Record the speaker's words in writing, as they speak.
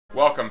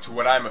Welcome to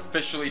what I'm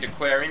officially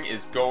declaring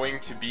is going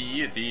to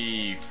be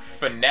the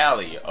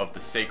finale of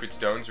the Sacred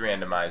Stones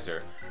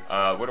Randomizer.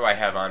 What do I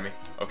have on me?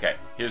 Okay,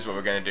 here's what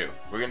we're going to do.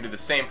 We're going to do the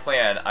same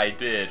plan I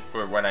did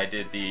for when I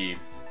did the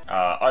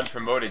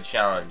unpromoted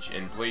challenge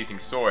in Blazing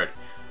Sword.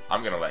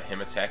 I'm going to let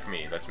him attack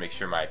me. Let's make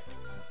sure my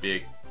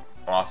big,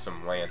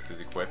 awesome lance is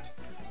equipped.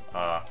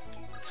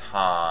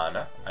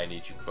 Tana, I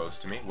need you close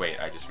to me. Wait,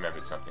 I just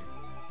remembered something.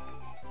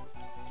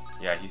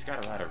 Yeah, he's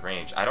got a lot of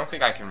range. I don't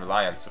think I can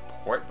rely on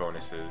support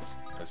bonuses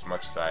as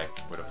much as I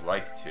would have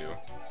liked to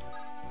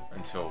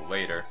until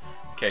later.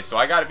 Okay, so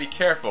I gotta be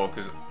careful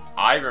because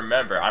I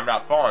remember, I'm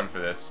not falling for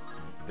this.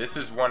 This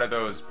is one of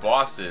those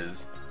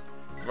bosses,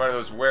 one of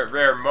those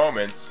rare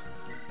moments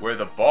where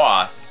the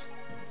boss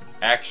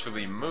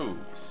actually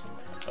moves.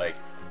 Like,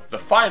 the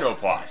final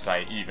boss,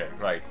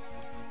 like,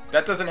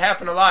 that doesn't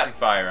happen a lot in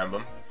Fire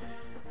Emblem.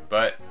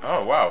 But,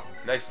 oh wow,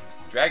 nice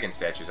dragon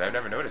statues. I've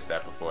never noticed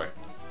that before.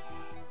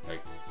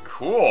 Like,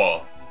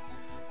 cool.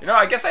 You know,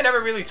 I guess I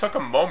never really took a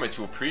moment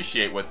to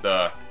appreciate what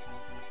the,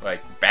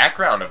 like,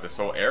 background of this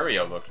whole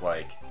area looked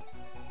like.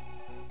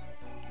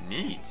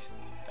 Neat.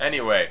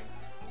 Anyway,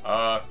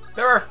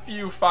 there are a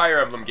few Fire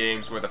Emblem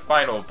games where the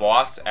final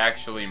boss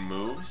actually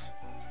moves.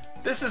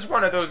 This is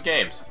one of those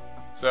games,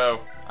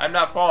 so I'm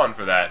not falling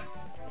for that.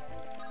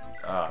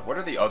 What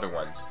are the other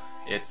ones?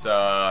 It's,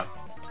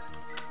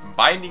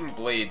 Binding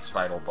Blade's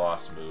final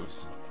boss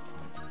moves.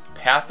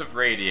 Path of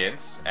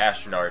Radiance,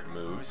 Ashnard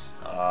moves.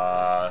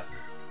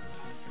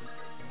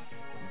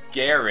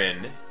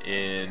 Garen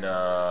in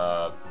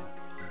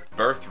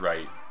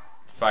Birthright,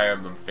 Fire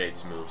Emblem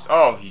Fates moves.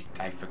 Oh,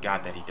 I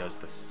forgot that he does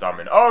the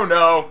summon. Oh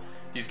no!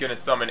 He's gonna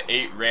summon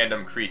 8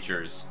 random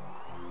creatures.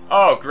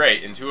 Oh,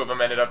 great, and 2 of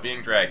them ended up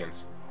being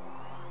dragons.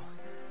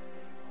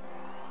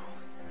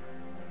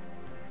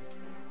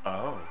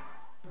 Oh.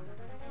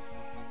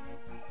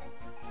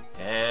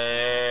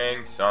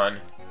 Dang, son.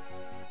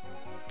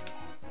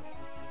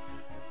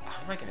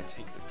 How am I gonna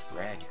take the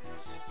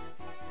dragons?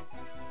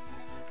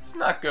 It's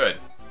not good.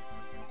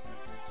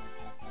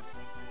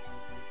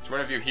 Which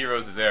one of your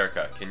heroes is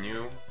Erica? Can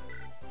you...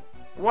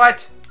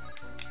 What?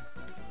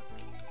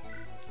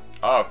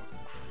 Oh,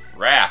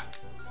 crap.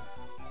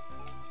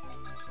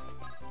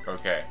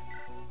 Okay.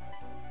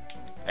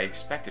 I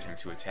expected him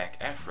to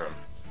attack Ephraim.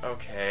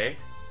 Okay.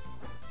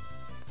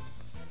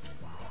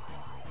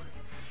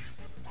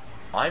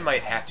 I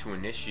might have to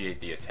initiate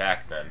the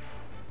attack then.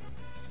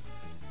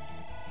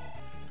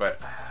 But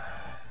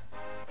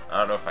I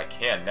don't know if I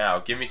can now.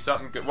 Give me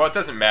something good. Well, it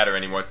doesn't matter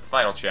anymore. It's the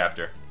final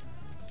chapter.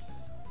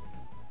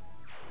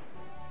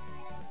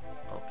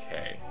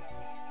 Okay.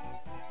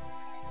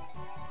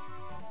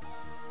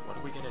 What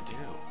are we gonna do?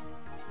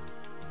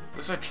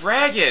 Those are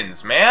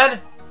dragons, man!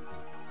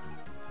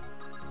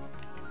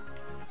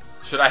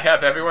 Should I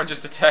have everyone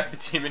just attack the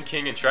Demon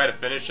King and try to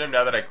finish him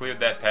now that I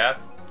cleared that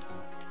path?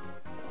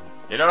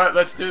 You know what?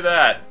 Let's do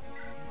that.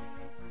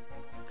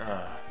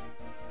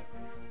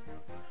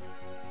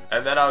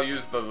 And then I'll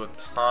use the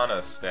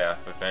Latana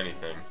staff, if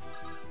anything.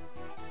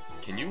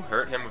 Can you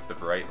hurt him with the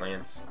Bright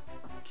Lance?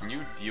 Can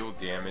you deal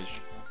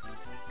damage?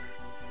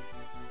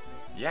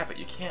 Yeah, but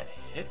you can't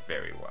hit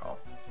very well.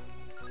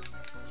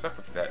 What's up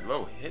with that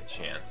low hit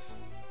chance?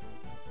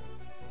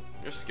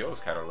 Your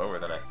skill's kind of lower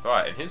than I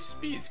thought, and his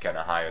speed's kind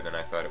of higher than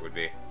I thought it would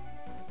be.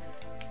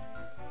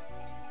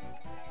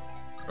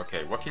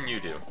 Okay, what can you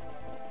do?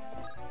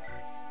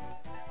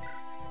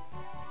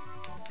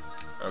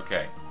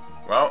 Okay,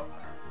 well...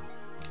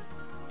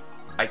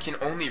 I can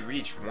only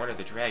reach one of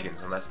the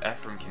dragons unless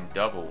Ephraim can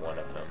double one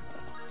of them.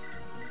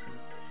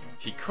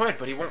 He could,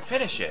 but he won't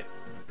finish it.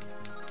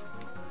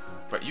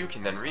 But you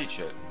can then reach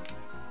it.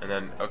 And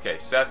then, okay,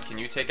 Seth, can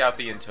you take out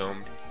the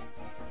Entombed?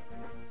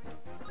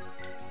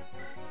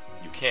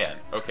 You can.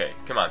 Okay,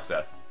 come on,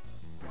 Seth.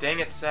 Dang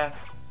it, Seth.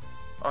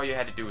 All you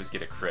had to do was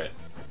get a crit.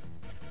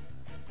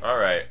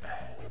 Alright.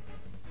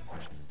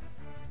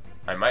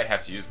 I might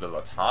have to use the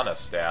Latana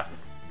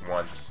staff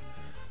once.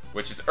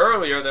 Which is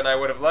earlier than I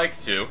would have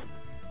liked to.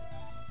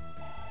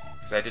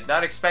 Because I did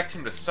not expect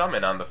him to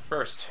summon on the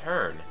first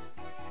turn.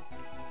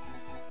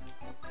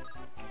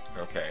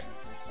 Okay.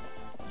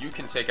 You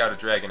can take out a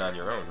dragon on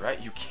your own, right?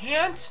 You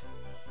can't?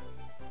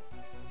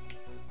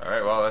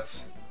 Alright, well,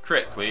 let's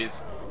crit, please.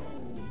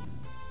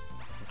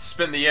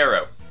 Spin the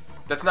arrow.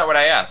 That's not what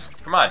I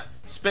asked. Come on.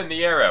 Spin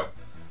the arrow.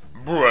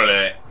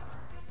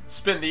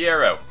 Spin the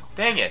arrow.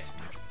 Dang it.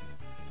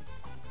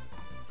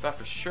 Thought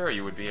for sure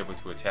you would be able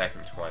to attack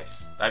him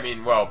twice. I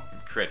mean, well,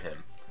 crit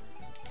him.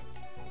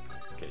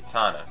 Okay,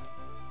 Tana.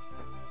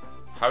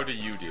 How do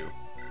you do?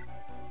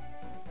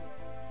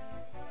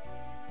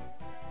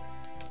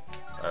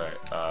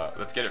 Alright,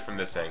 let's get it from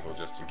this angle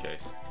just in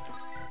case.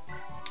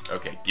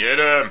 Okay, get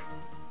him!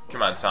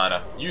 Come on,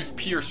 Tana. Use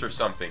Pierce or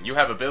something. You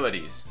have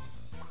abilities.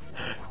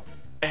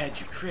 And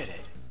you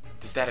critted.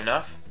 Is that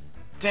enough?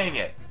 Dang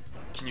it!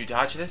 Can you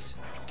dodge this?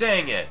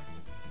 Dang it!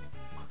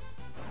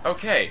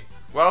 Okay,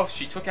 well,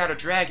 she took out a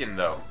dragon,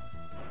 though.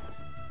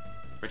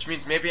 Which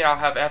means maybe I'll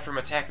have Ephraim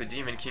attack the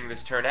Demon King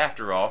this turn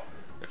after all,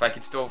 if I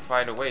can still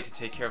find a way to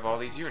take care of all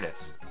these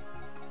units.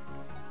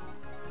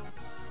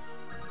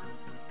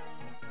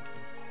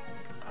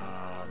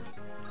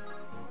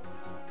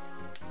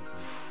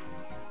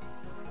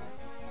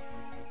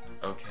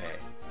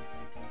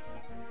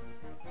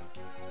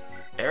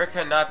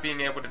 Erica not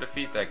being able to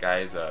defeat that guy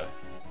is a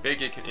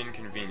big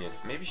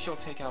inconvenience. Maybe she'll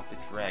take out the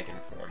dragon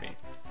for me.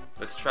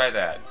 Let's try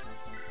that.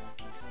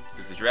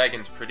 Because the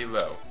dragon's pretty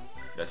low.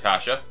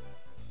 Natasha.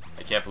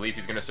 I can't believe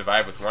he's going to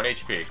survive with 1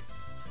 HP.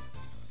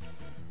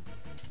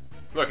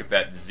 Look at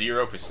that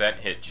 0%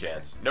 hit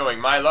chance. Knowing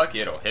my luck,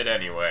 it'll hit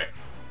anyway.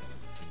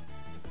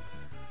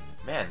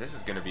 Man, this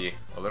is going to be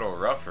a little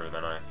rougher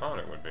than I thought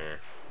it would be.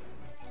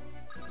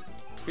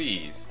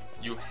 Please,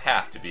 you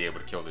have to be able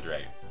to kill the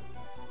dragon.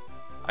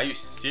 Are you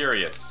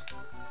serious?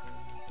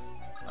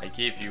 I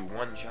gave you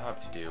one job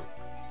to do.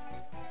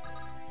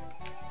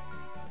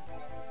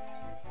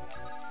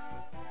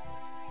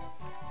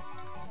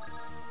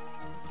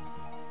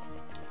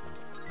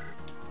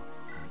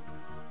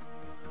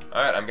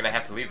 Alright, I'm gonna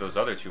have to leave those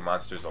other 2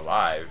 monsters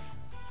alive.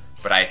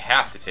 But I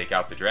have to take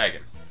out the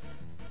dragon.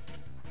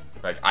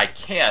 Like, I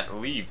can't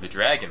leave the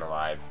dragon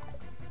alive.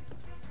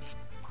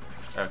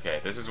 Okay,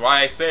 this is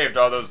why I saved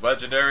all those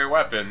legendary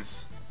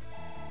weapons.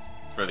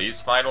 For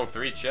these final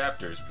 3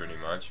 chapters, pretty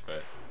much,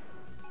 but...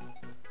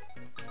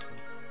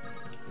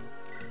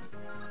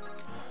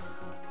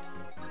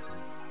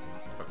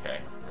 Okay,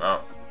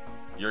 well,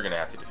 you're gonna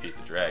have to defeat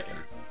the dragon.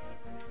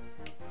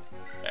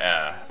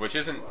 Which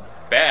isn't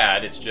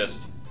bad, it's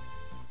just...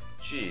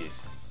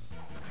 Jeez.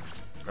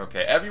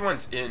 Okay,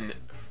 everyone's in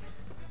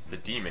the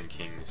Demon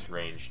King's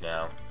range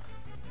now.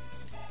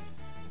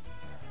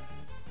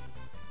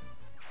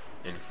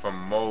 And for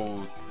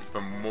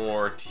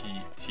more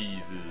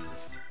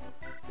teases.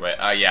 Wait,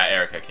 yeah,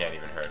 Erica can't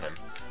even hurt him.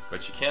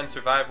 But she can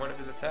survive one of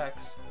his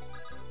attacks.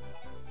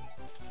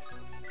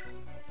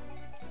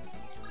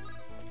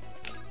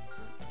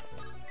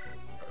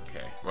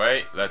 Okay,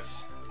 wait,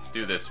 let's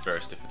do this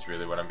first if it's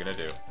really what I'm gonna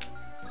do.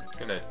 I'm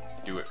gonna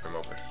do it from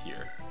over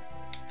here.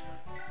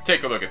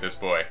 Take a look at this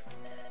boy.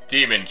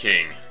 Demon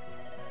King.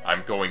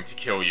 I'm going to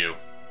kill you.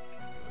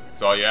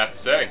 That's all you have to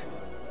say.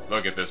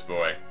 Look at this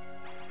boy.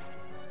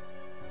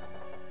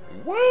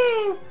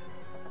 Woo!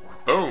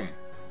 Boom.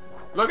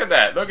 Look at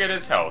that. Look at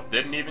his health.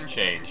 Didn't even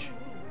change.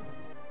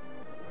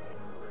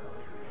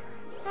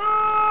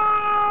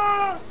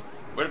 Ah!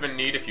 Would have been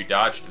neat if you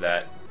dodged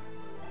that.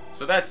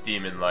 So that's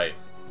Demon Light.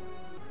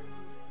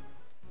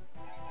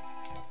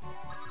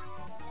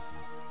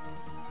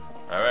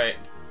 Alright.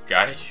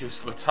 Gotta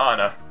use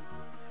Latana.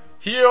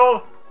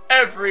 Heal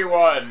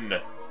everyone!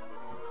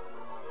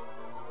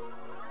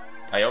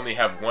 I only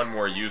have one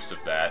more use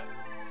of that.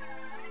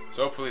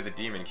 So hopefully the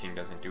Demon King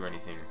doesn't do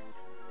anything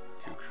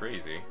too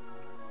crazy.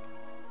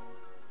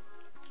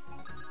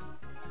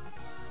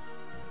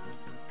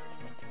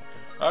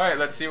 Alright,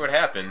 let's see what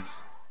happens.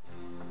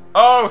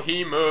 Oh,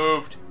 he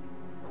moved!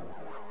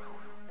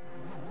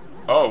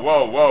 Oh,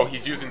 whoa, whoa,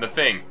 he's using the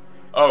thing.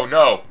 Oh,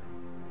 no.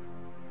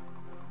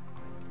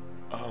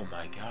 Oh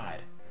my god.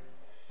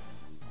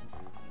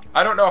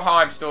 I don't know how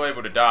I'm still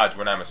able to dodge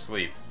when I'm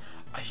asleep.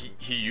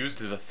 He used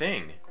the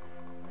thing.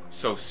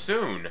 So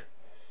soon.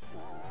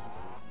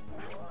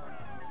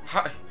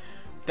 How,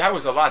 that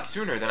was a lot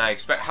sooner than I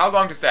expect. How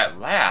long does that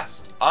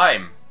last?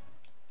 Uh-oh.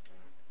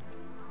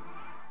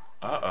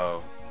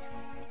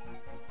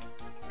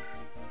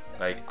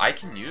 Like, I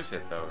can use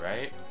it though,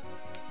 right?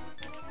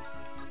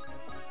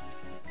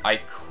 I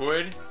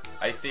could,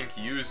 I think,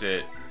 use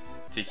it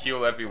to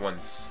heal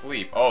everyone's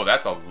sleep. Oh,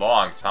 that's a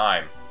long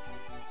time.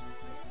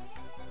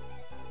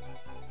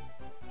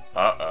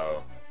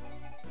 Uh-oh.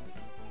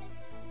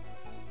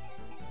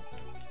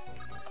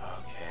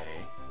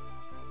 Okay.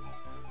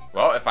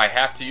 Well, if I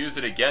have to use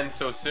it again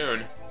so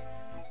soon,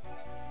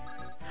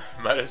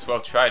 might as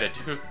well try to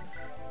do...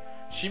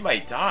 She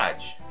might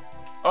dodge.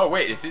 Oh,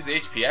 wait, is his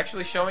HP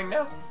actually showing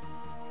now?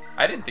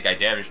 I didn't think I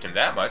damaged him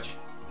that much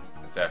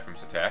with that from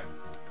his attack.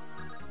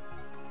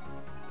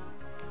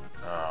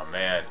 Oh,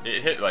 man.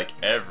 It hit, like,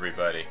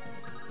 everybody.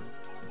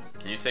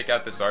 Can you take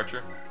out this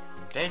archer?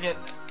 Dang it.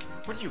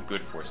 What are you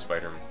good for,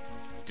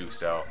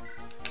 Spider-Do-Cell?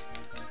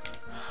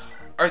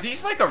 Are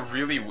these, like, a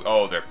really...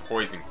 Oh, they're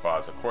poison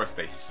claws. Of course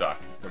they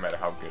suck, no matter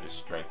how good his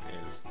strength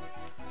is.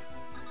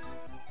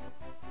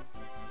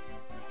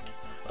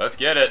 Let's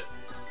get it.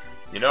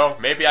 You know,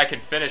 maybe I can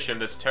finish him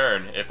this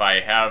turn if I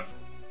have...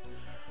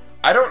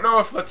 I don't know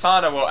if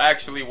Latana will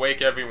actually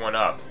wake everyone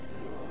up.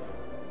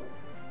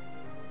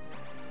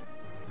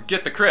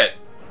 Get the crit!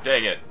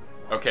 Dang it.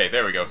 Okay,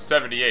 there we go.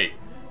 78.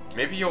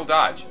 Maybe he'll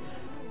dodge.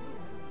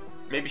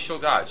 Maybe she'll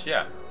dodge,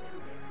 yeah.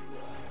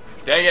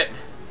 Dang it!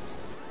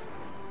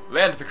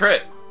 Land the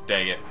crit!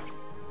 Dang it.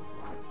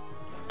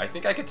 I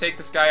think I could take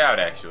this guy out,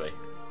 actually.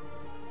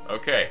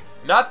 Okay.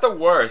 Not the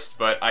worst,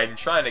 but I'm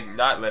trying to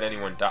not let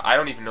anyone die. I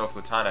don't even know if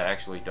Latana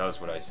actually does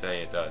what I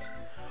say it does.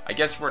 I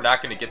guess we're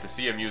not going to get to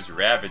see him use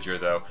Ravager,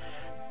 though.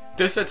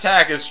 This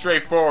attack is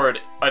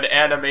straightforward. An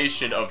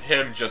animation of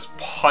him just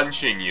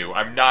punching you.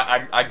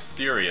 I'm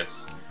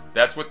serious.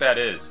 That's what that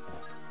is.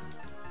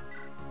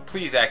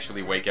 Please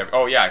actually wake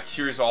oh yeah,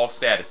 here's all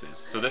statuses.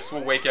 So this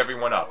will wake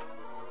everyone up.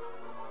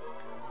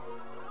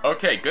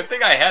 Okay, good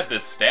thing I had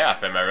this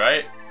staff, am I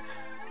right?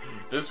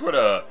 This would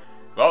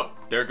well,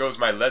 there goes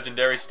my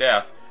legendary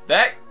staff.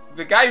 That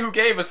the guy who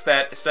gave us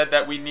that said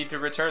that we need to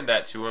return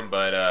that to him,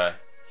 but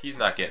he's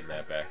not getting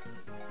that back.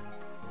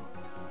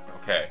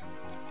 Okay.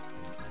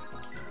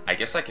 I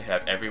guess I could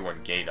have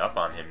everyone gain up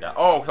on him now.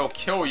 Oh, he'll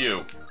kill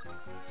you.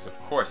 So of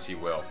course he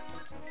will.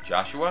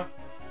 Joshua,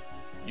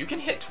 you can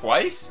hit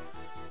twice,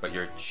 but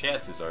your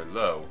chances are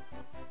low.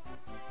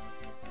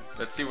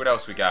 Let's see what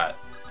else we got.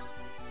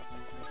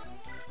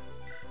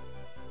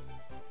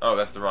 Oh,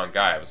 that's the wrong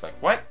guy. I was like,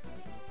 what?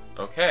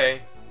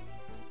 Okay.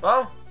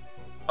 Well,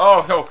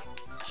 oh, he'll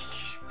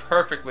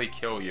perfectly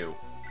kill you.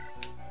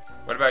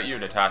 What about you,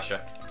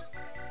 Natasha?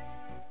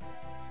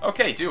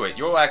 Okay, do it.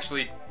 You'll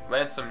actually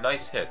land some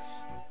nice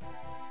hits.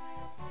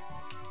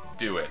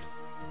 Do it.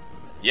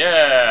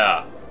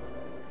 Yeah!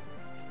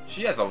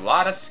 She has a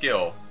lot of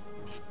skill.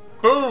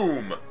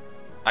 Boom!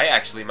 I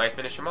actually might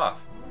finish him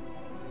off.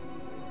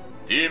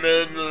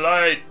 Demon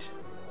Light!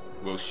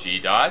 Will she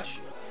dodge?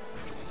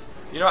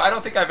 You know, I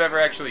don't think I've ever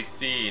actually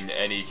seen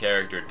any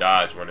character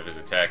dodge one of his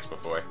attacks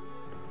before.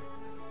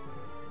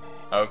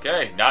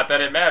 Okay, not that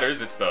it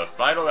matters, it's the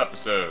final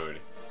episode.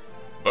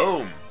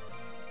 Boom!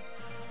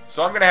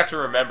 So I'm gonna have to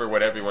remember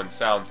what everyone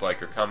sounds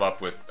like or come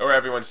up with, or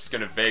everyone's just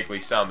gonna vaguely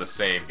sound the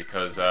same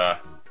because,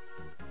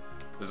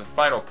 there's a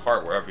final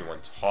part where everyone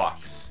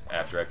talks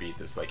after I beat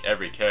this, like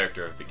every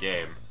character of the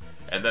game.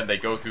 And then they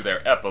go through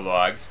their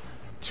epilogues.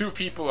 2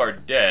 people are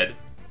dead,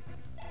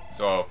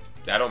 so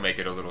that'll make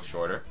it a little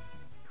shorter.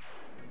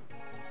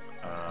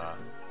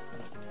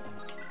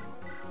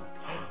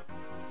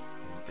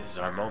 This is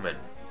our moment.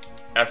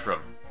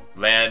 Ephraim,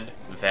 land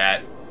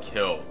that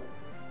kill.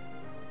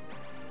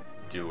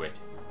 Do it.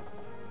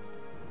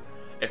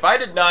 If I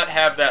did not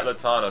have that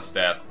Latana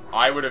staff,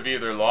 I would have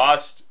either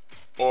lost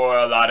or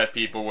a lot of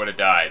people would have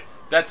died.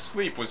 That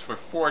sleep was for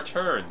 4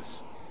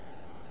 turns.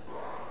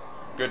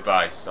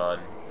 Goodbye, son.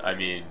 I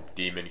mean,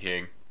 Demon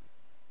King.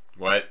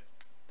 What?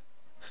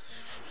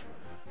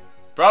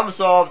 Problem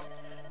solved.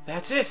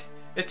 That's it.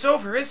 It's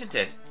over, isn't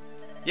it?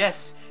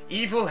 Yes,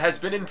 evil has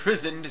been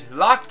imprisoned,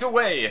 locked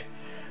away.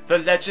 The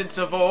legends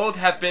of old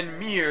have been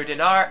mirrored in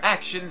our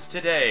actions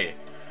today.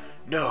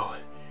 No,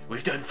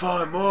 we've done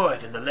far more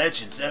than the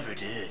legends ever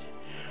did.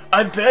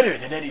 I'm better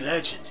than any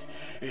legend.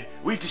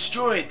 We've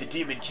destroyed the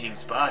Demon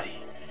King's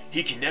body.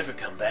 He can never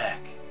come back.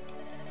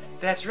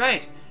 That's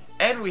right,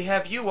 and we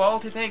have you all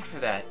to thank for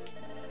that.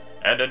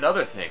 And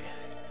another thing.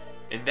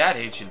 In that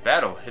ancient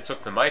battle, it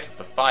took the might of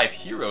the 5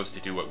 heroes to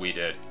do what we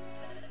did.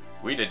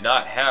 We did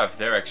not have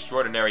their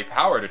extraordinary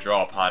power to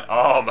draw upon.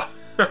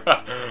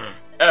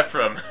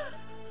 Ephraim.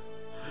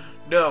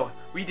 No,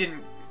 we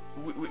didn't.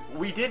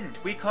 We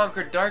didn't. We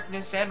conquered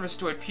darkness and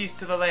restored peace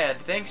to the land,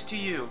 thanks to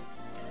you.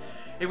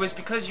 It was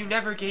because you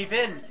never gave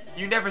in.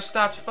 You never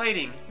stopped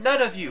fighting.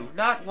 None of you,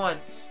 not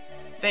once.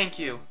 Thank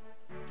you.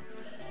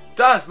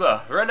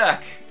 Dazla,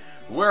 Ranak,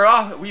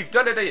 we've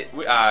done it.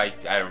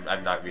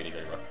 I'm not reading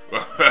anymore.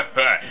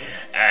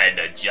 And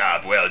a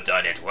job well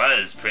done it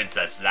was,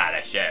 Princess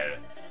Lalashel.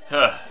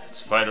 It's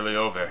finally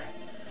over.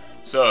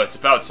 So it's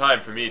about time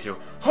for me to...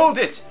 Hold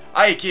it!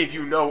 I gave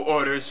you no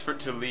orders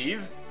to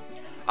leave.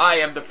 I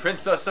am the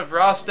Princess of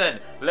Rostan,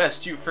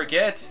 lest you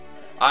forget.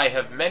 I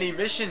have many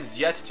missions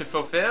yet to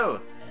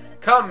fulfill.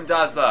 Come,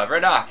 Dazla,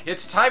 Ranak,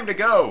 it's time to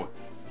go.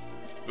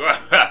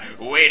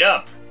 Wait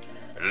up.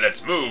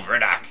 Let's move,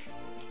 Ranak.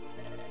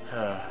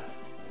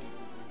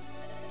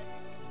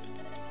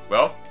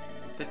 Well,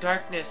 the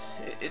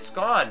darkness, it's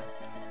gone.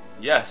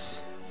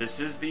 Yes, this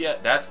is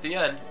that's the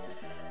end.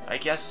 I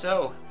guess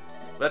so.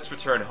 Let's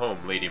return home,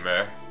 Lady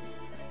Mare.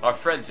 Our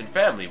friends and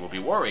family will be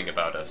worrying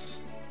about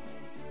us.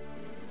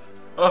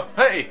 Oh,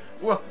 hey!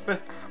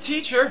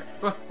 Teacher!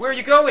 Where are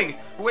you going?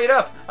 Wait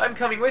up! I'm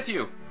coming with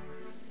you!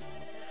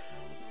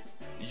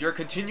 Your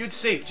continued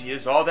safety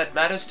is all that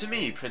matters to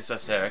me,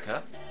 Princess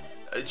Erica.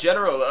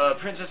 General,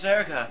 Princess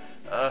Erica,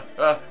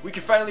 we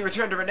can finally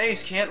return to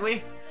Renee's, can't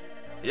we?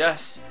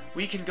 Yes,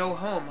 we can go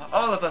home,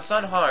 all of us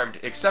unharmed,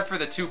 except for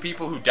the 2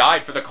 people who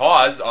died for the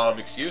cause,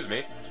 excuse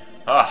me.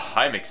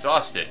 I'm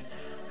exhausted.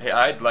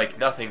 I'd like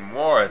nothing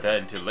more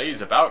than to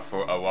laze about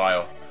for a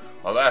while.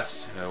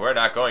 Alas, we're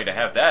not going to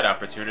have that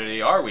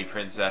opportunity, are we,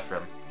 Prince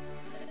Ephraim?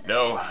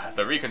 No,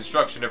 the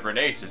reconstruction of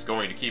Renee's is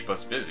going to keep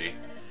us busy.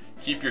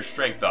 Keep your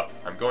strength up.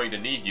 I'm going to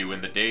need you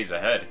in the days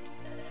ahead.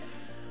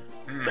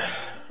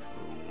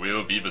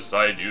 We'll be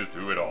beside you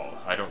through it all.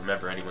 I don't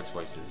remember anyone's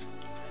voices.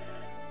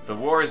 The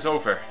war is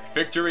over.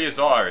 Victory is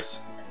ours.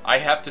 I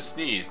have to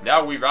sneeze.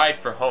 Now we ride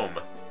for home.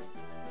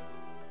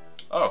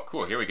 Oh,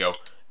 cool. Here we go.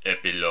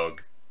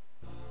 Epilogue.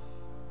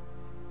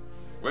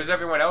 Where's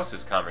everyone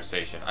else's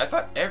conversation? I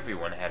thought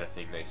everyone had a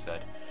thing they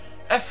said.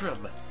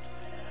 Ephraim,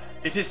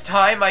 it is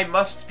time I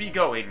must be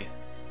going.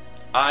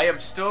 I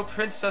am still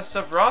Princess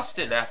of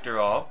Rostan, after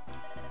all.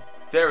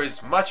 There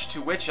is much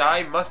to which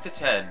I must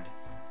attend.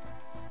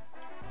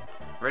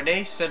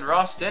 Renee's and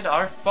Rostan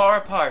are far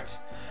apart,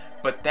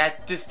 but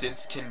that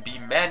distance can be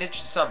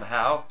managed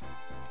somehow.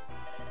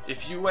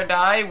 If you and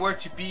I were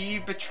to be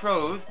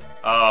betrothed,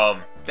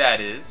 that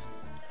is,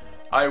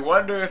 I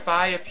wonder if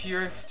I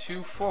appear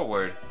too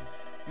forward.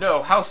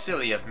 No, how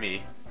silly of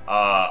me.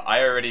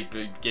 I already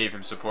gave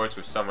him supports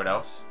with someone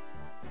else.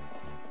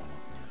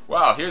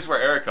 Wow, here's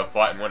where Erica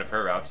fought in one of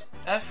her routes.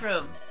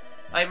 Ephraim,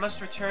 I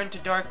must return to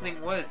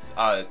Darkling Woods.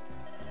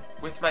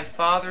 With my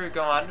father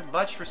gone,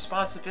 much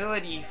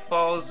responsibility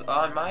falls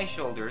on my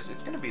shoulders.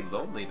 It's gonna be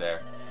lonely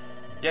there.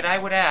 Yet I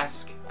would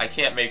ask, I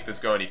can't make this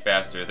go any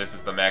faster. This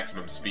is the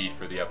maximum speed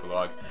for the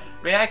epilogue.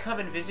 may I come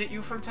and visit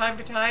you from time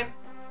to time?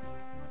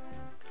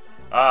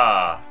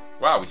 Ah,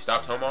 wow, we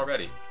stopped home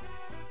already.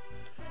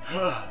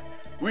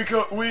 we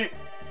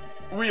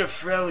of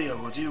Frelia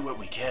will do what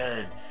we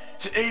can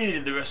to aid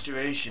in the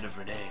restoration of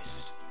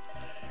Renace.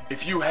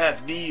 If you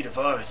have need of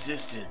our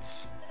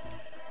assistance,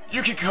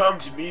 you can come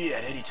to me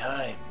at any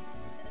time.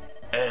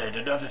 And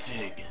another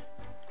thing,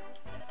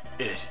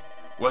 it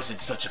wasn't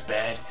such a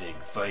bad thing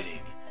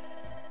fighting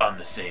on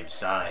the same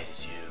side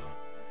as you.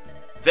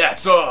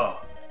 That's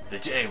all! The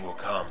day will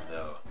come,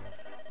 though.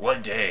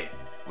 One day,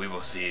 we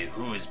will see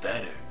who is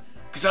better.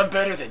 'Cause I'm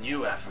better than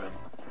you, Ephraim.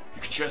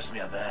 You can trust me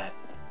on that.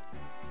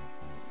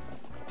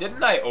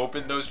 Didn't I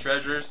open those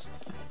treasures?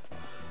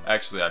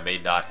 Actually, I may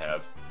not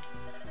have.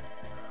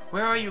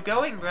 Where are you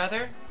going,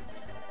 brother?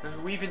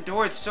 We've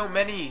endured so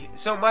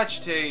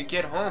much to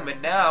get home,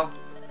 and now...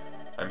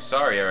 I'm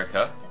sorry,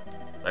 Erica.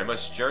 I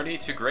must journey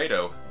to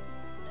Grado.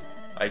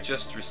 I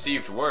just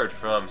received word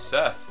from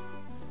Seth.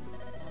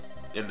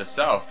 In the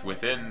south,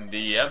 within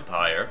the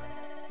Empire,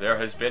 there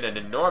has been an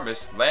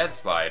enormous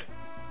landslide.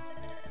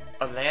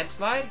 A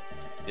landslide?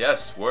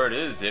 Yes, word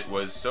is it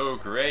was so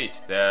great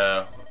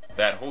that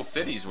whole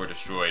cities were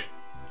destroyed.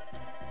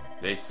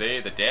 They say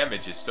the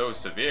damage is so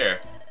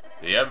severe,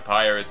 the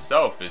Empire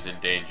itself is in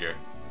danger.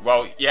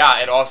 Well, yeah,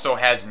 it also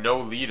has no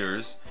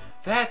leaders.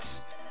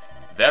 That's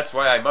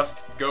why I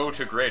must go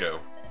to Grado.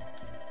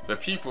 The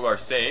people are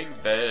saying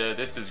that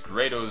this is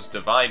Grado's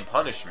divine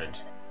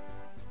punishment.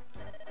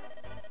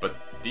 But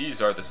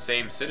these are the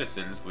same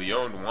citizens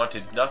Leon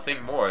wanted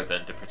nothing more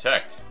than to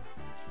protect.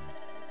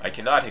 I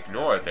cannot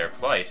ignore their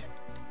plight.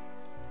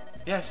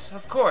 Yes,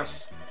 of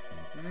course.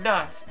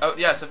 Not. Oh,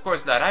 yes, of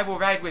course not. I will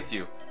ride with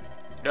you.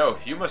 No,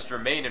 you must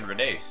remain in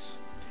Renace.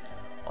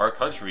 Our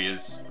country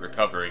is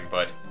recovering,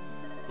 but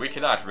we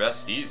cannot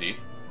rest easy.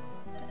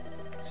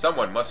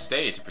 Someone must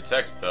stay to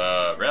protect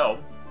the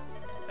realm.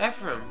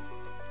 Ephraim,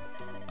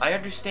 I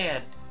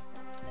understand.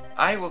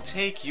 I will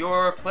take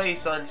your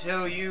place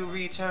until you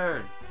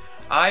return.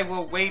 I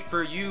will wait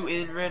for you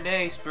in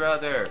Renace,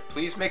 brother.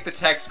 Please make the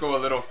text go a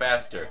little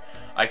faster.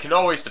 I can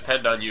always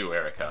depend on you,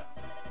 Erica.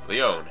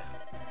 Leon,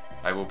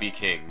 I will be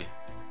king.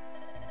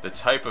 The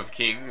type of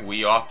king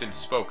we often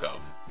spoke of.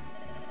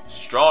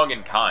 Strong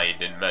and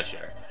kind in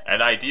measure.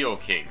 An ideal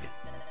king.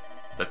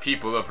 The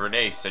people of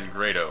Renace and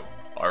Grado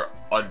are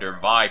under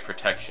my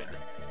protection,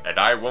 and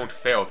I won't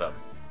fail them.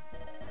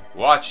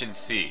 Watch and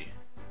see.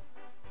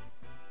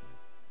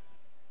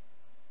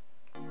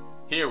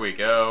 Here we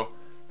go.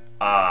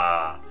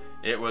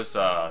 It was,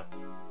 I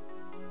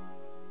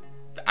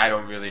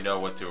don't really know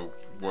what to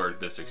word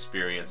this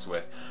experience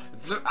with.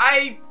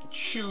 I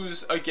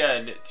choose,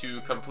 again,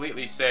 to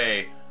completely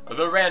say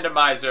the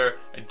randomizer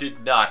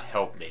did not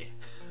help me.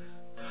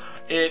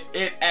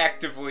 It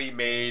actively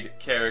made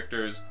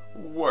characters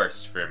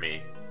worse for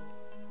me.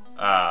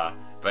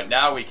 But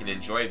now we can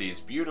enjoy these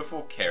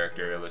beautiful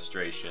character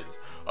illustrations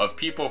of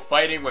people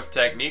fighting with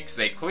techniques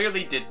they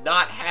clearly did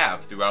not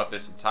have throughout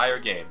this entire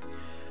game.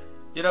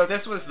 You know,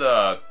 this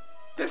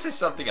is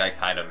something I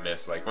kind of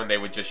miss, like when they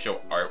would just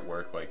show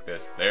artwork like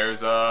this.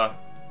 There's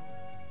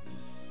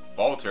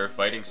Falter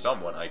fighting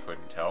someone, I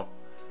couldn't tell.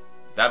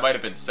 That might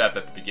have been Seth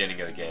at the beginning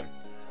of the game.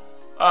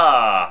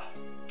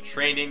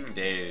 Training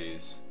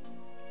days.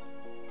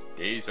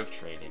 Days of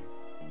training.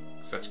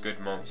 Such good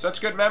moments. Such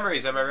good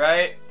memories, am I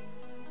right?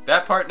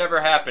 That part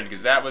never happened,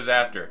 because that was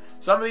after.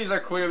 Some of these are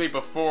clearly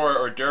before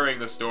or during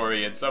the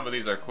story, and some of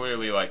these are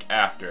clearly, like,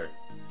 after.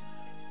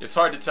 It's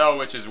hard to tell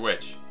which is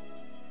which.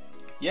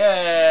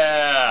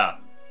 Yeah!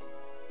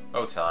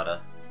 Oh,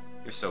 Tana.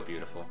 You're so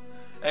beautiful.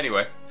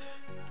 Anyway.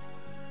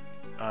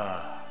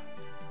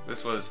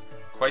 This was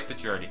quite the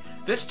journey.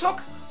 This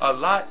took a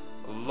lot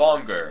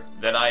longer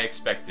than I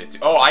expected to.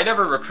 Oh, I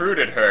never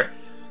recruited her.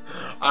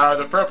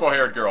 The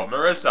purple-haired girl,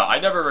 Marissa. I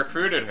never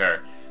recruited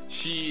her.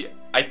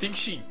 I think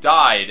she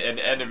died an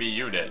enemy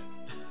unit.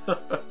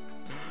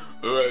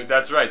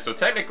 That's right. So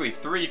technically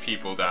 3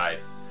 people died.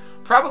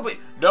 Probably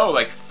no,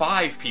 like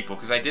 5 people,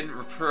 because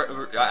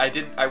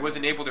I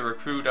wasn't able to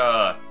recruit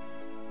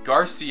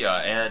Garcia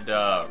and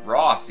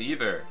Ross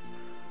either.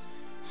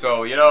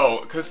 So, you know,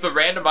 because the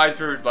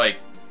randomizer like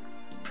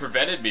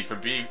prevented me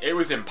from being. It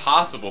was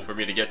impossible for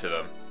me to get to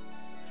them.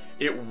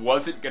 It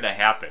wasn't gonna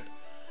happen.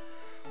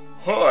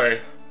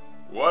 Hi.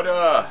 What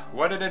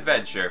an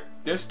adventure.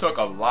 This took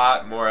a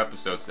lot more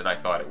episodes than I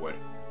thought it would.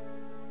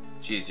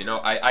 Jeez, you know,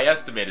 I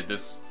estimated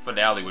this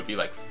finale would be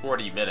like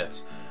 40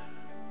 minutes.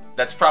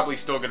 That's probably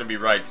still going to be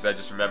right, because I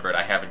just remembered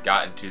I haven't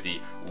gotten to the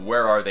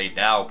where are they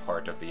now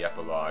part of the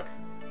epilogue.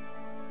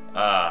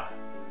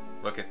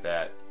 Look at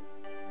that.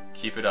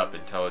 Keep it up,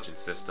 Intelligent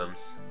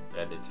Systems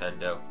and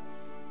Nintendo.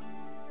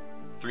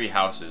 3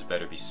 houses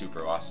better be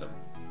super awesome.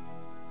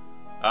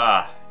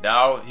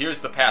 Now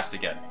here's the past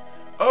again.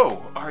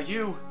 Oh, are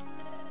you...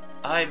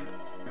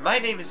 My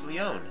name is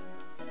Leon.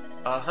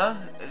 Uh-huh,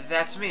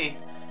 that's me.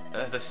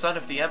 The son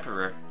of the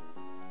Emperor.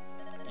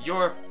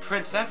 You're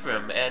Prince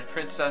Ephraim and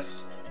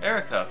Princess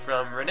Erica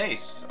from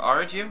Renace,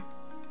 aren't you?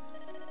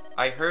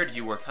 I heard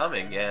you were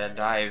coming, and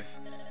I've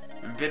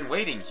been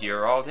waiting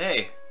here all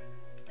day.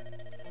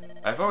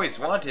 I've always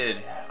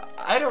wanted...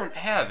 I don't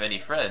have any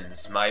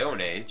friends my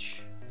own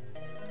age.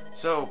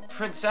 So,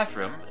 Prince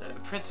Ephraim,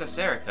 Princess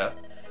Erica,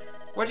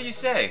 what do you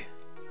say?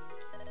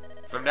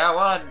 From now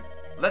on,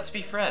 let's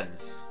be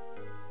friends.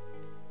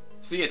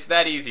 See, it's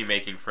that easy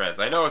making friends.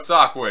 I know it's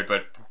awkward,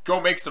 but go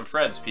make some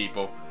friends,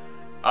 people.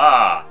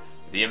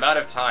 The amount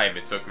of time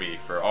it took me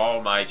for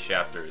all my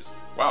chapters.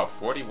 Wow,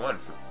 41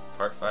 for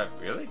part 5,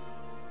 really?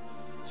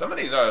 Some of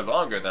these are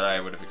longer than I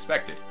would have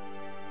expected.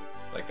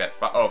 Like that,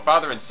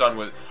 Father and Son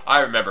was... I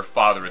remember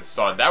Father and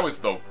Son. That was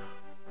the...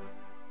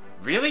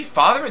 Really?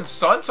 Father and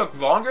Son took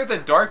longer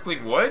than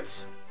Darkling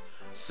Woods?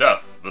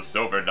 Seth, the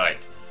Silver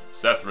Knight.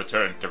 Seth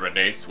returned to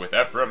Renace with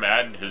Ephraim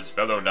and his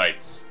fellow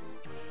knights.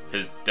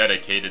 His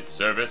dedicated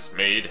service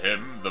made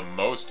him the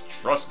most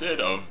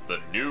trusted of the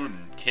new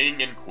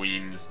king and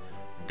queen's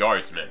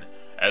guardsmen,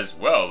 as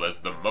well as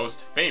the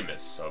most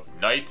famous of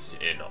knights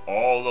in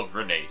all of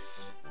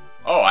Renace.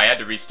 Oh, I had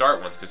to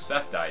restart once because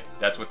Seth died.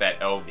 That's what that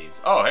L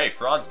means. Oh, hey,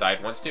 Franz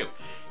died once too.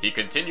 He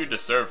continued to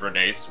serve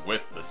Renace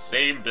with the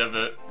same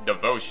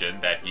devotion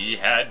that he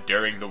had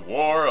during the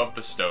War of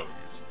the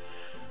Stones.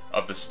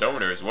 Of the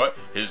Stoners, what?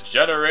 His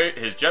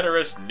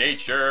generous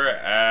nature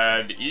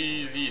and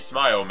easy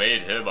smile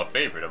made him a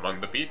favorite among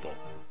the people.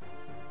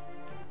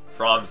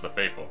 Franz the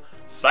Faithful.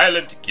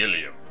 Silent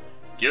Gilliam.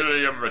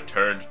 Gilliam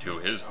returned to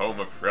his home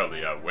of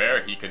Frelia,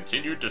 where he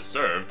continued to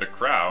serve the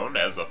crown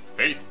as a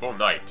faithful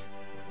knight.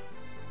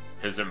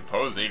 His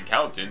imposing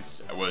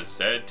countenance was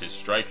said to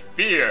strike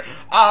fear.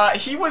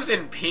 He was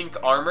in pink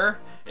armor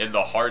in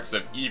the hearts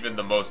of even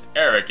the most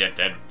arrogant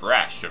and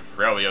brash of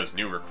Frelia's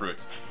new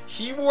recruits.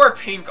 He wore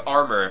pink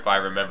armor, if I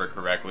remember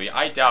correctly.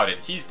 I doubt it.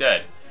 He's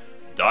dead.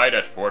 Died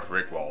at Fort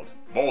Rigwald.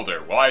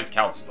 Mulder, wise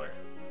counselor.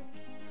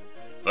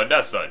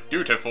 Vanessa,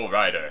 dutiful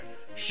rider.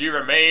 She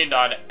remained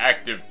on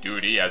active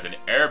duty as an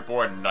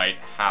airborne knight.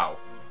 How?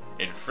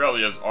 In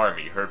Frelia's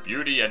army, her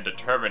beauty and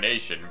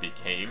determination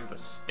became the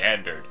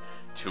standard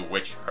to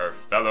which her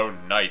fellow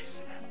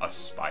knights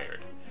aspired.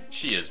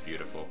 She is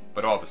beautiful,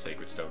 but all the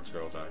Sacred Stones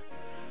girls are.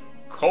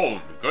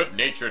 Colm,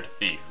 good-natured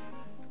thief.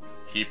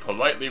 He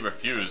politely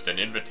refused an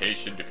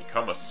invitation to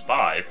become a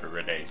spy for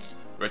Renace,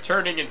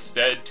 returning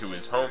instead to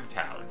his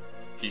hometown.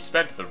 He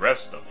spent the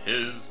rest of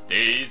his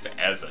days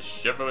as a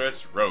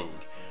chivalrous rogue,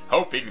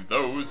 helping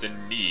those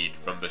in need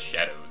from the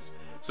shadows.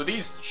 So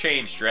these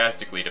change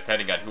drastically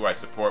depending on who I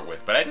support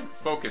with, but I didn't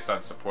focus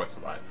on supports a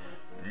lot.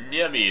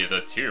 Nemi,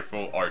 the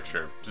tearful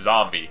archer.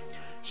 Zombie.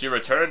 She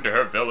returned to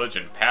her village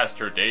and passed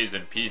her days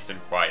in peace and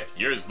quiet.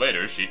 Years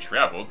later, she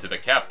traveled to the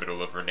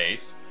capital of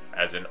Renace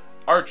as an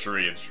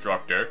archery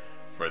instructor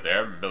for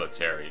their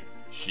military.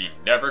 She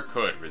never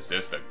could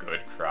resist a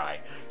good cry.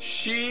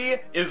 She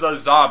is a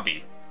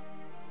zombie.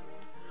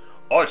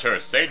 Arthur,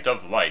 Saint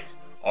of Light.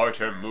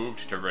 Arthur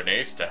moved to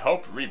Renace to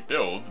help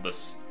rebuild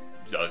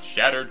the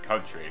shattered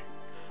country.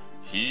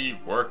 He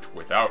worked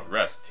without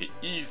rest to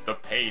ease the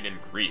pain and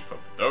grief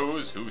of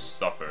those who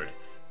suffered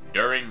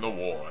during the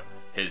war.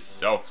 His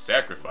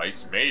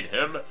self-sacrifice made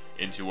him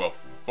into a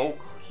folk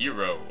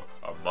hero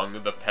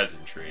among the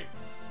peasantry.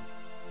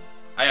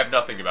 I have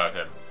nothing about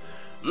him.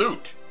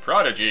 Lute,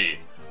 prodigy.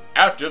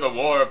 After the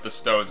War of the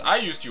Stones, I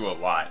used you a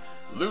lot.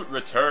 Lute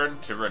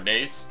returned to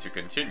Renace to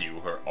continue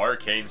her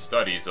arcane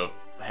studies of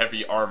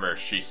heavy armor.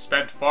 She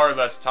spent far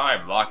less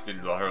time locked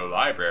into her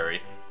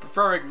library,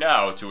 preferring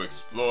now to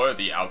explore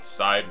the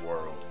outside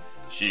world.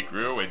 She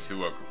grew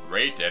into a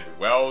great and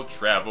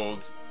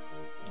well-traveled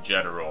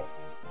general.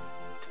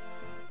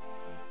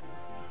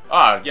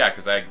 Yeah,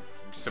 because I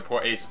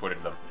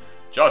supported them.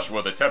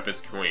 Joshua, the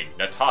Tempest Queen.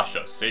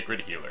 Natasha,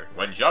 sacred healer.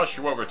 When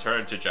Joshua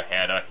returned to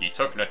Johanna, he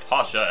took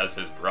Natasha as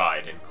his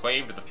bride and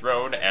claimed the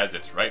throne as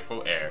its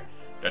rightful heir.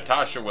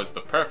 Natasha was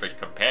the perfect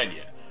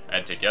companion,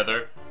 and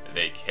together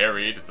they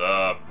carried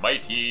the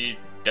mighty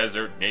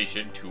desert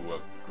nation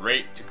to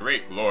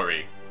great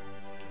glory.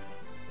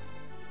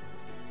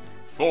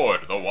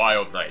 Ford, the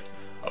Wild Knight.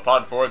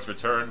 Upon Ford's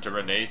return to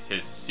Renace,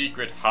 his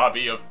secret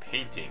hobby of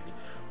painting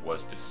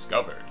was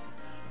discovered.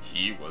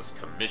 He was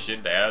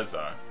commissioned as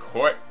a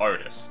court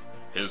artist.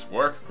 His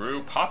work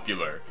grew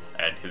popular,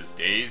 and his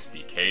days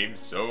became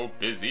so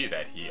busy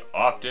that he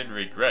often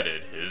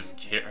regretted his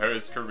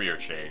career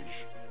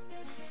change.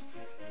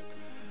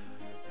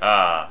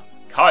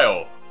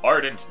 Kyle,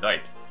 Ardent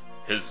Knight.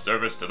 His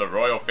service to the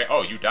royal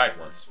oh, you died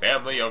once.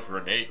 Family of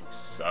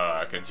Renace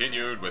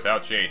continued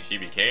without change. He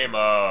became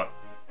a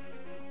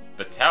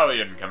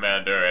battalion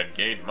commander and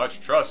gained much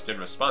trust and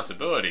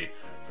responsibility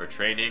for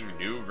training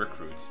new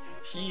recruits.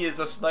 He is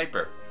a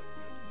sniper.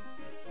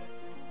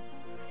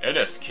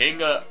 Ennis,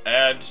 king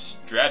and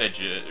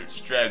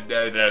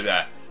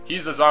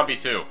he's a zombie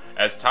too.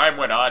 As time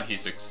went on, he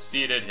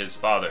succeeded his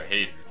father,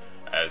 Hayden,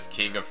 As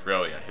king of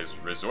Frelia, his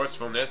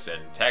resourcefulness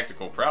and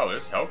tactical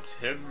prowess helped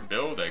him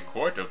build a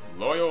court of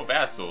loyal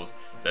vassals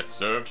that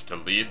served to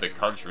lead the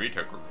country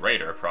to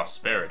greater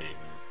prosperity.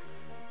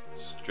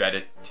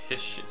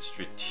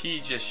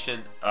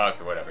 Strategician,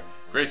 okay, whatever.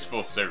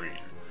 Graceful Serene.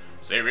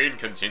 Serene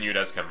continued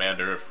as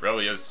commander of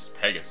Frelia's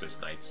Pegasus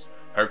Knights.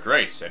 Her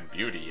grace and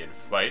beauty in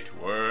flight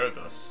were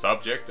the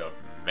subject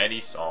of many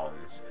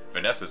songs.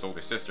 Vanessa's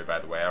older sister, by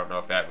the way, I don't know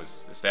if that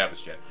was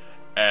established yet.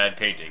 And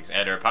paintings,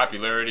 and her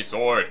popularity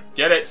soared.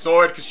 Get it?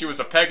 Soared because she was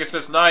a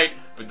Pegasus Knight,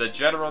 but the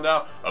general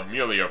now,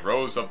 Amelia,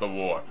 rose of the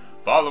war.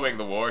 Following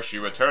the war, she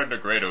returned to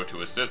Grado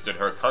to assist in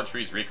her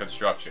country's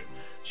reconstruction.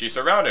 She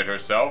surrounded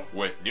herself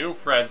with new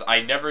friends.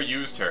 I never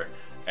used her,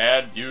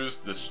 and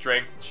used the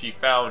strength she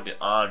found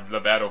on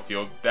the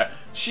battlefield. That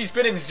she's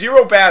been in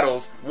 0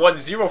 battles, won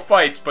 0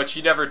 fights, but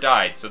she never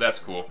died, so that's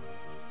cool.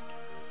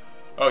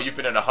 Oh, you've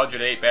been in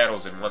 108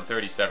 battles and won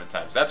 37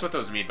 times. That's what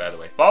those mean, by the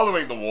way.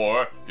 Following the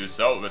war,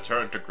 Dussel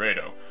returned to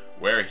Grado,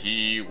 where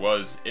he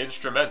was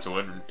instrumental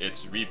in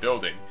its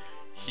rebuilding.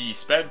 He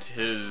spent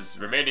his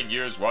remaining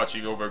years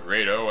watching over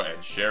Grado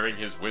and sharing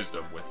his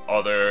wisdom with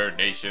other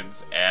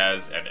nations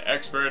as an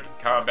expert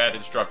combat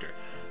instructor.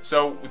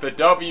 So, the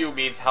W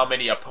means how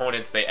many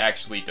opponents they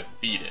actually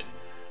defeated.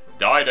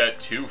 Died at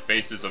 2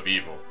 faces of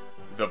evil.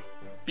 The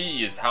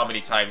B is how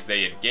many times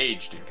they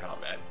engaged in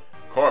combat.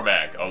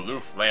 Cormag,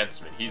 aloof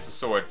lanceman, he's a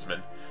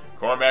swordsman.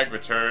 Cormag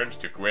returned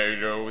to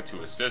Grado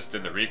to assist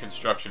in the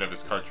reconstruction of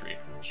his country.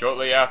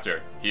 Shortly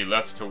after, he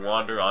left to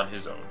wander on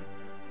his own.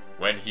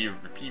 When he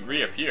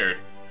reappeared,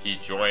 he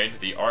joined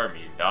the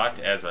army not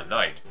as a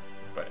knight,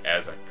 but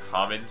as a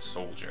common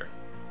soldier.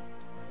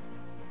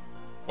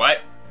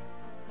 What?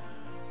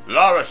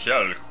 La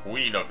Rochelle,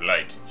 Queen of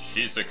Light.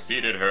 She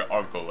succeeded her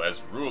uncle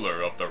as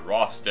ruler of the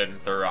Rosten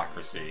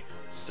Thurocracy.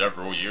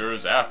 Several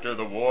years after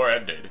the war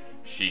ended,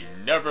 she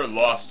never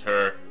lost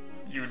her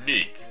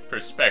unique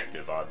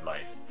perspective on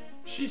life.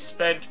 She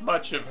spent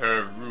much of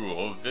her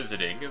rule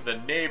visiting the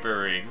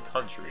neighboring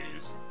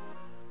countries.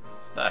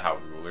 It's not how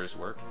rulers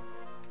work.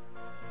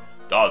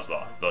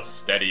 Dazla, the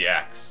steady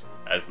axe.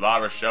 As La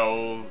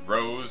Rochelle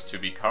rose to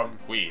become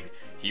queen,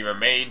 he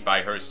remained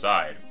by her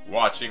side,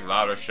 watching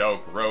La Rochelle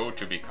grow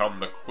to become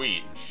the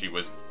queen she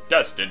was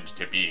destined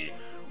to be,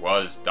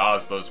 was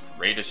Dazla's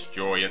greatest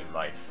joy in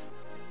life.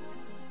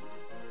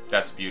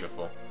 That's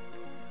beautiful.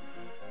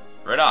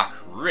 Renac,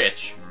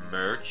 rich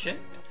merchant?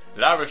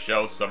 La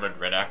Rochelle summoned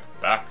Renac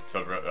back to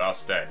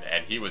Rosten,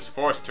 and he was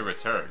forced to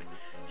return.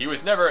 He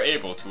was never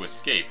able to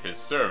escape his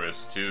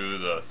service to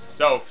the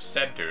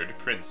self-centered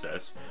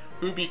princess,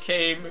 who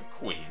became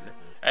queen.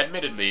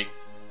 Admittedly,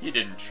 he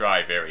didn't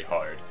try very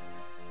hard.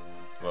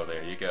 Well,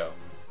 there you go.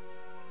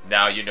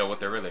 Now you know what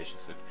their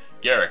relationship.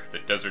 Garrick, the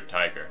Desert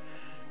Tiger.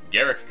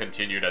 Garrick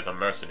continued as a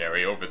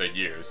mercenary over the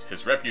years.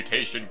 His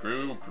reputation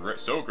grew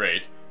so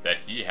great that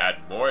he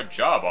had more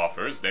job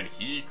offers than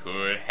he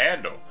could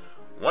handle.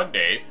 One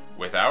day,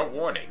 without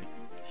warning,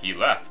 he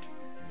left,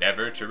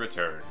 never to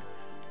return.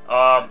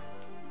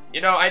 You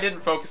know, I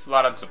didn't focus a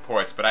lot on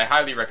supports, but I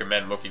highly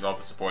recommend looking all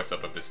the supports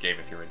up of this game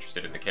if you're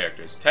interested in the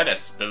characters.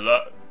 Tethys,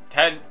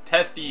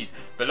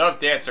 beloved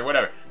dancer,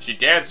 whatever.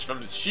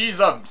 She's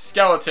a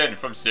skeleton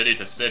from city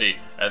to city,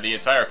 and the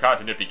entire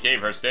continent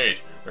became her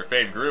stage. Her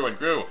fame grew,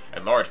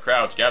 and large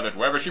crowds gathered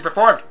wherever she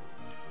performed.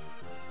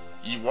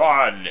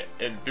 Iwan,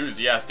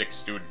 enthusiastic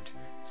student.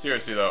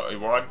 Seriously though,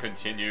 Iwan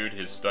continued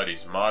his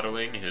studies,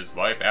 modeling his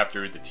life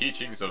after the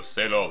teachings of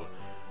Selol.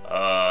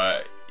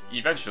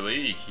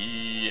 Eventually,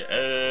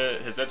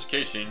 his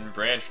education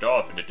branched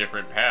off into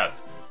different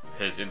paths.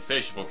 His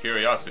insatiable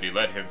curiosity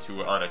led him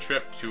on a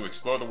trip to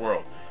explore the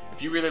world.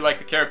 If you really like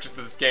the characters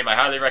of this game, I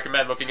highly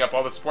recommend looking up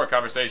all the support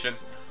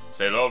conversations.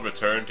 Selol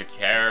returned to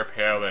Caer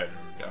Palin,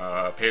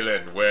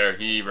 where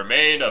he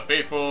remained a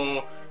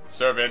faithful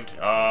servant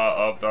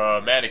of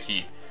the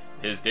Manakee.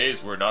 His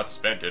days were not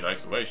spent in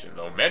isolation,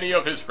 though many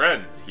of his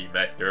friends he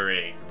met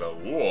during the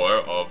War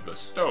of the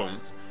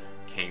Stones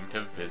came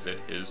to visit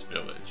his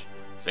village.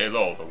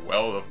 Selol, the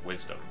Well of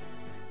Wisdom.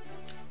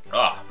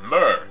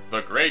 Myr,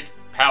 the Great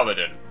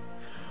Paladin.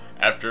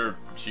 After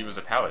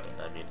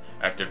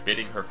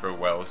bidding her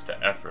farewells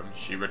to Ephraim,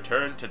 she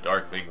returned to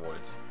Darkling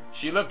Woods.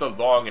 She lived a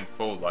long and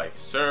full life,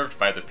 served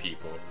by the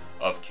people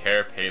of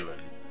Caer Palin,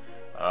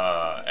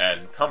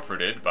 and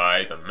comforted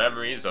by the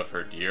memories of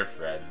her dear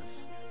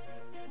friends.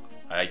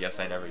 I guess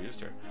I never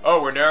used her.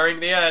 Oh, we're nearing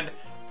the end!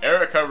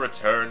 Erica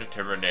returned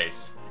to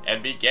Renace,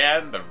 and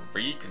began the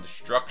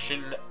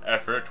reconstruction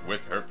effort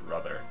with her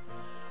brother.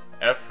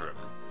 Ephraim,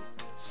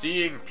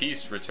 seeing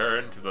peace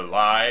return to the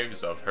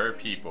lives of her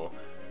people,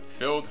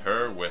 filled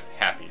her with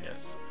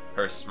happiness.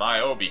 Her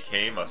smile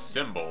became a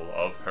symbol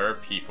of her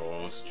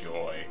people's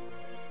joy.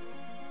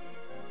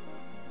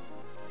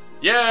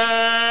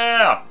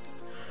 Yeah!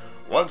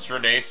 Once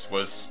Renace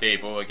was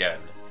stable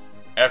again,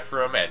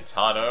 Ephraim and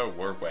Tana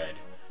were wed.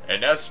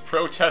 Ines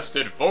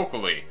protested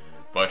vocally,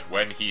 but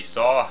when he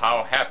saw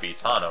how happy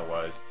Tana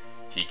was,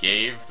 he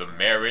gave the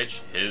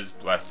marriage his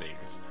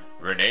blessings.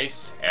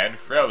 Renace and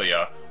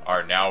Frelia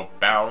are now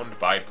bound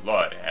by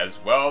blood as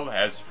well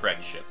as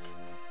friendship.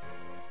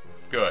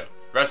 Good.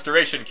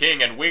 Restoration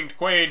King and Winged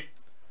Queen.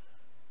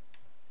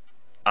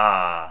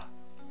 Ah.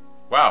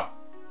 Wow.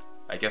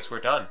 I guess we're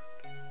done.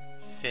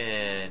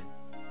 Finn.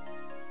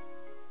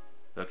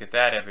 Look at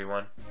that,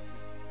 everyone.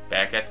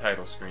 Back at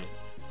title screen.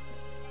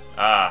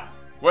 Ah.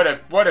 What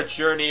a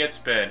journey it's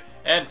been.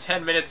 And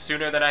 10 minutes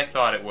sooner than I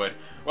thought it would.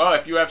 Well,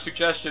 if you have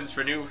suggestions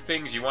for new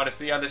things you want to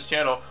see on this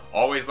channel,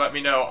 always let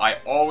me know. I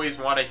always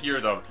want to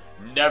hear them.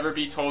 Never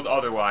be told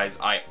otherwise.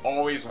 I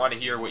always want to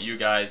hear what you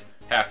guys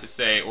have to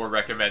say or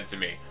recommend to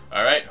me.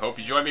 Alright, hope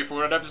you join me for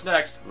whatever's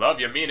next.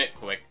 Love you, mean it.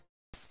 Click.